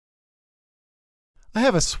I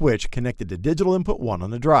have a switch connected to digital input 1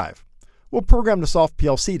 on the drive. We'll program the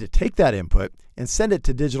SoftPLC to take that input and send it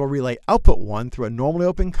to digital relay output 1 through a normally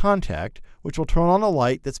open contact, which will turn on a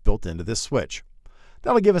light that's built into this switch.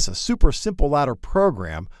 That'll give us a super simple ladder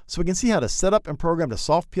program so we can see how to set up and program the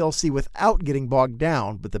SoftPLC without getting bogged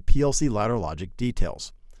down with the PLC ladder logic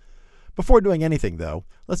details. Before doing anything though,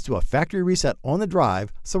 let's do a factory reset on the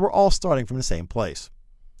drive so we're all starting from the same place.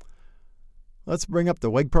 Let's bring up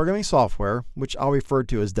the WEG programming software, which I'll refer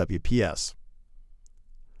to as WPS.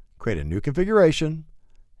 Create a new configuration,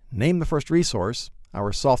 name the first resource,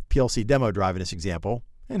 our SoftPLC demo drive in this example,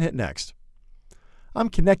 and hit Next. I'm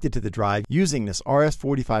connected to the drive using this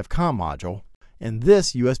RS-485 COM module and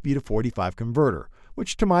this USB to 485 converter,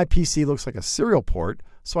 which to my PC looks like a serial port,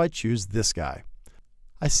 so I choose this guy.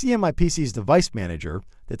 I see in my PC's device manager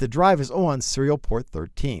that the drive is on serial port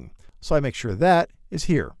 13, so I make sure that is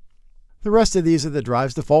here. The rest of these are the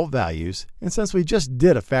drive's default values, and since we just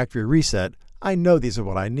did a factory reset, I know these are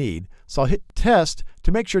what I need, so I'll hit Test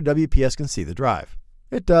to make sure WPS can see the drive.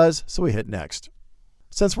 It does, so we hit Next.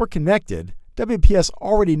 Since we're connected, WPS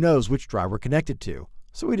already knows which drive we're connected to,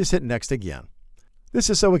 so we just hit Next again. This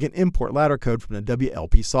is so we can import ladder code from the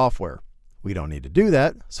WLP software. We don't need to do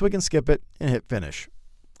that, so we can skip it and hit Finish.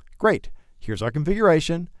 Great, here's our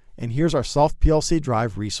configuration, and here's our SoftPLC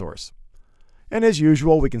drive resource. And as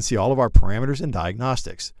usual, we can see all of our parameters and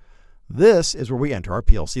diagnostics. This is where we enter our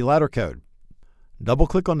PLC ladder code.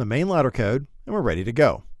 Double-click on the main ladder code, and we're ready to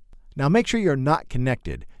go. Now make sure you're not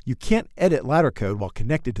connected. You can't edit ladder code while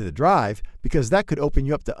connected to the drive because that could open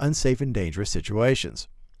you up to unsafe and dangerous situations.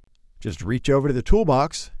 Just reach over to the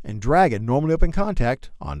toolbox and drag a normally open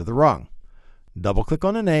contact onto the rung. Double-click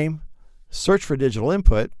on the name, search for digital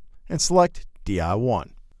input, and select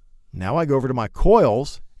DI1. Now I go over to my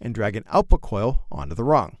coils and drag an output coil onto the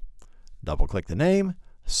rung. Double-click the name,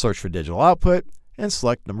 search for digital output, and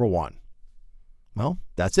select number 1. Well,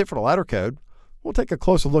 that's it for the ladder code. We'll take a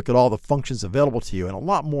closer look at all the functions available to you and a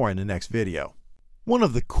lot more in the next video. One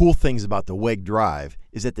of the cool things about the WEG drive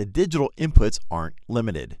is that the digital inputs aren't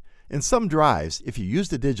limited. In some drives, if you use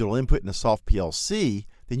the digital input in the SoftPLC,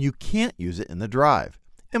 then you can't use it in the drive,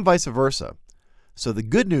 and vice versa. So the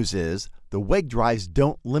good news is the WEG drives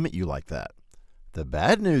don't limit you like that. The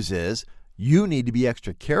bad news is you need to be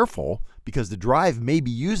extra careful because the drive may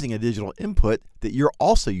be using a digital input that you're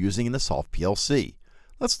also using in the SoftPLC.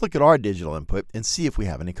 Let's look at our digital input and see if we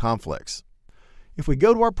have any conflicts. If we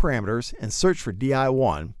go to our parameters and search for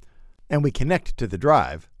DI1 and we connect to the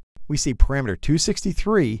drive, we see parameter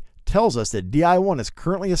 263 tells us that DI1 is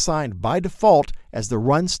currently assigned by default as the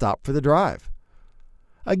run stop for the drive.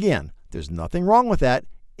 Again, there's nothing wrong with that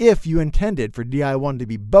if you intended for DI1 to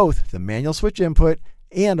be both the manual switch input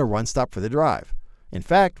and a run stop for the drive. In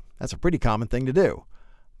fact, that's a pretty common thing to do.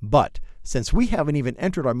 But since we haven't even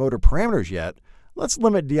entered our motor parameters yet, let's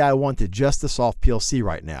limit DI1 to just the SoftPLC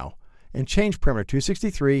right now and change parameter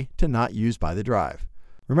 263 to not used by the drive.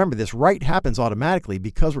 Remember, this write happens automatically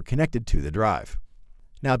because we're connected to the drive.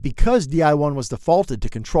 Now, because DI1 was defaulted to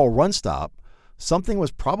control run stop, something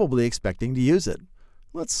was probably expecting to use it.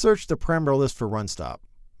 Let's search the parameter list for run stop.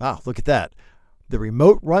 Ah, look at that. The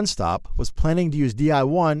remote run stop was planning to use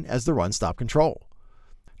DI1 as the run stop control.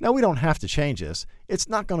 Now we don't have to change this. It's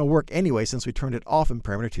not going to work anyway since we turned it off in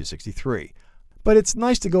parameter 263. But it's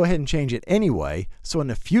nice to go ahead and change it anyway, so in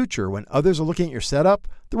the future when others are looking at your setup,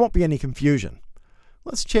 there won't be any confusion.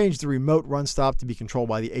 Let's change the remote run stop to be controlled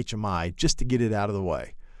by the HMI just to get it out of the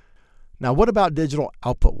way. Now what about digital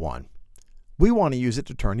output 1? We want to use it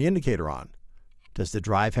to turn the indicator on. Does the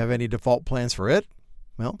drive have any default plans for it?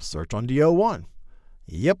 Well, search on DO1.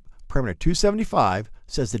 Yep, parameter 275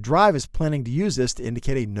 says the drive is planning to use this to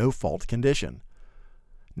indicate a no fault condition.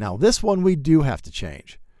 Now this one we do have to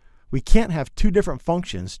change. We can't have two different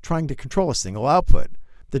functions trying to control a single output.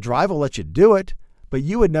 The drive will let you do it, but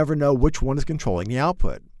you would never know which one is controlling the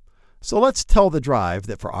output. So let's tell the drive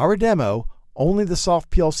that for our demo, only the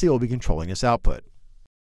SoftPLC will be controlling this output.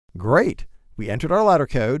 Great, we entered our ladder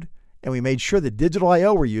code, and we made sure the digital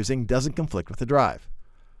I/O we're using doesn't conflict with the drive.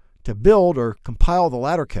 To build or compile the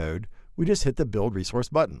ladder code, we just hit the Build Resource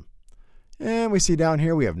button. And we see down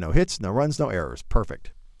here we have no hits, no runs, no errors.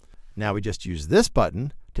 Perfect. Now we just use this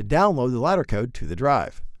button to download the ladder code to the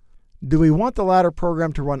drive. Do we want the ladder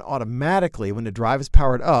program to run automatically when the drive is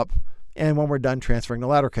powered up and when we're done transferring the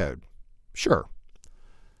ladder code? Sure.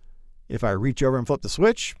 If I reach over and flip the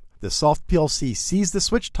switch, the SoftPLC sees the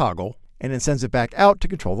switch toggle and then sends it back out to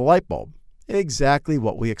control the light bulb. Exactly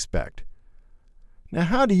what we expect. Now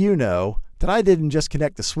how do you know that I didn't just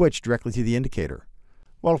connect the switch directly to the indicator?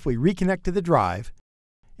 Well, if we reconnect to the drive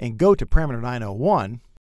and go to parameter 901,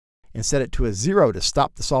 and set it to a 0 to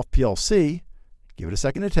stop the SoftPLC. Give it a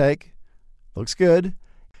second to take. Looks good.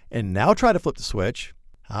 And now try to flip the switch.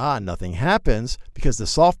 Nothing happens because the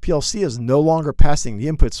SoftPLC is no longer passing the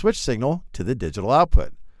input switch signal to the digital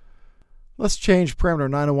output. Let's change parameter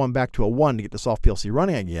 901 back to a 1 to get the SoftPLC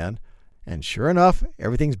running again. And sure enough,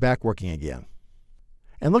 everything's back working again.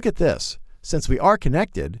 And look at this. Since we are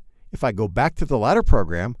connected, if I go back to the ladder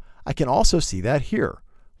program, I can also see that here.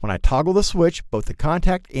 When I toggle the switch, both the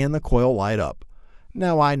contact and the coil light up.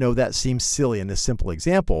 Now I know that seems silly in this simple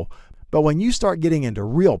example, but when you start getting into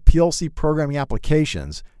real PLC programming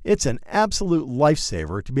applications, it's an absolute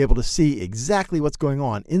lifesaver to be able to see exactly what's going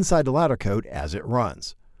on inside the ladder code as it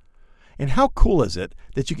runs. And how cool is it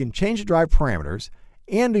that you can change the drive parameters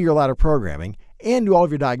and do your ladder programming and do all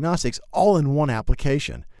of your diagnostics all in one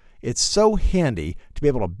application? It's so handy to be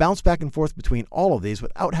able to bounce back and forth between all of these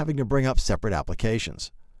without having to bring up separate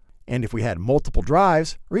applications. And if we had multiple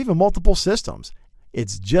drives or even multiple systems,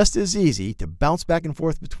 it's just as easy to bounce back and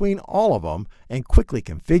forth between all of them and quickly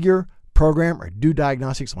configure, program, or do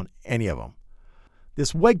diagnostics on any of them.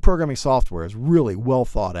 This WEG programming software is really well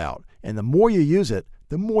thought out, and the more you use it,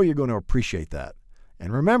 the more you're going to appreciate that.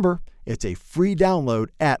 And remember, it's a free download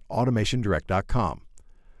at AutomationDirect.com.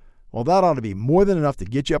 Well, that ought to be more than enough to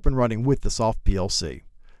get you up and running with the SoftPLC.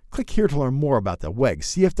 Click here to learn more about the WEG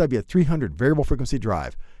CFW300 variable frequency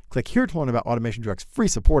drive. Click here to learn about Automation Direct's free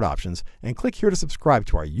support options, and click here to subscribe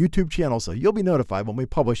to our YouTube channel so you'll be notified when we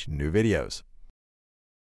publish new videos.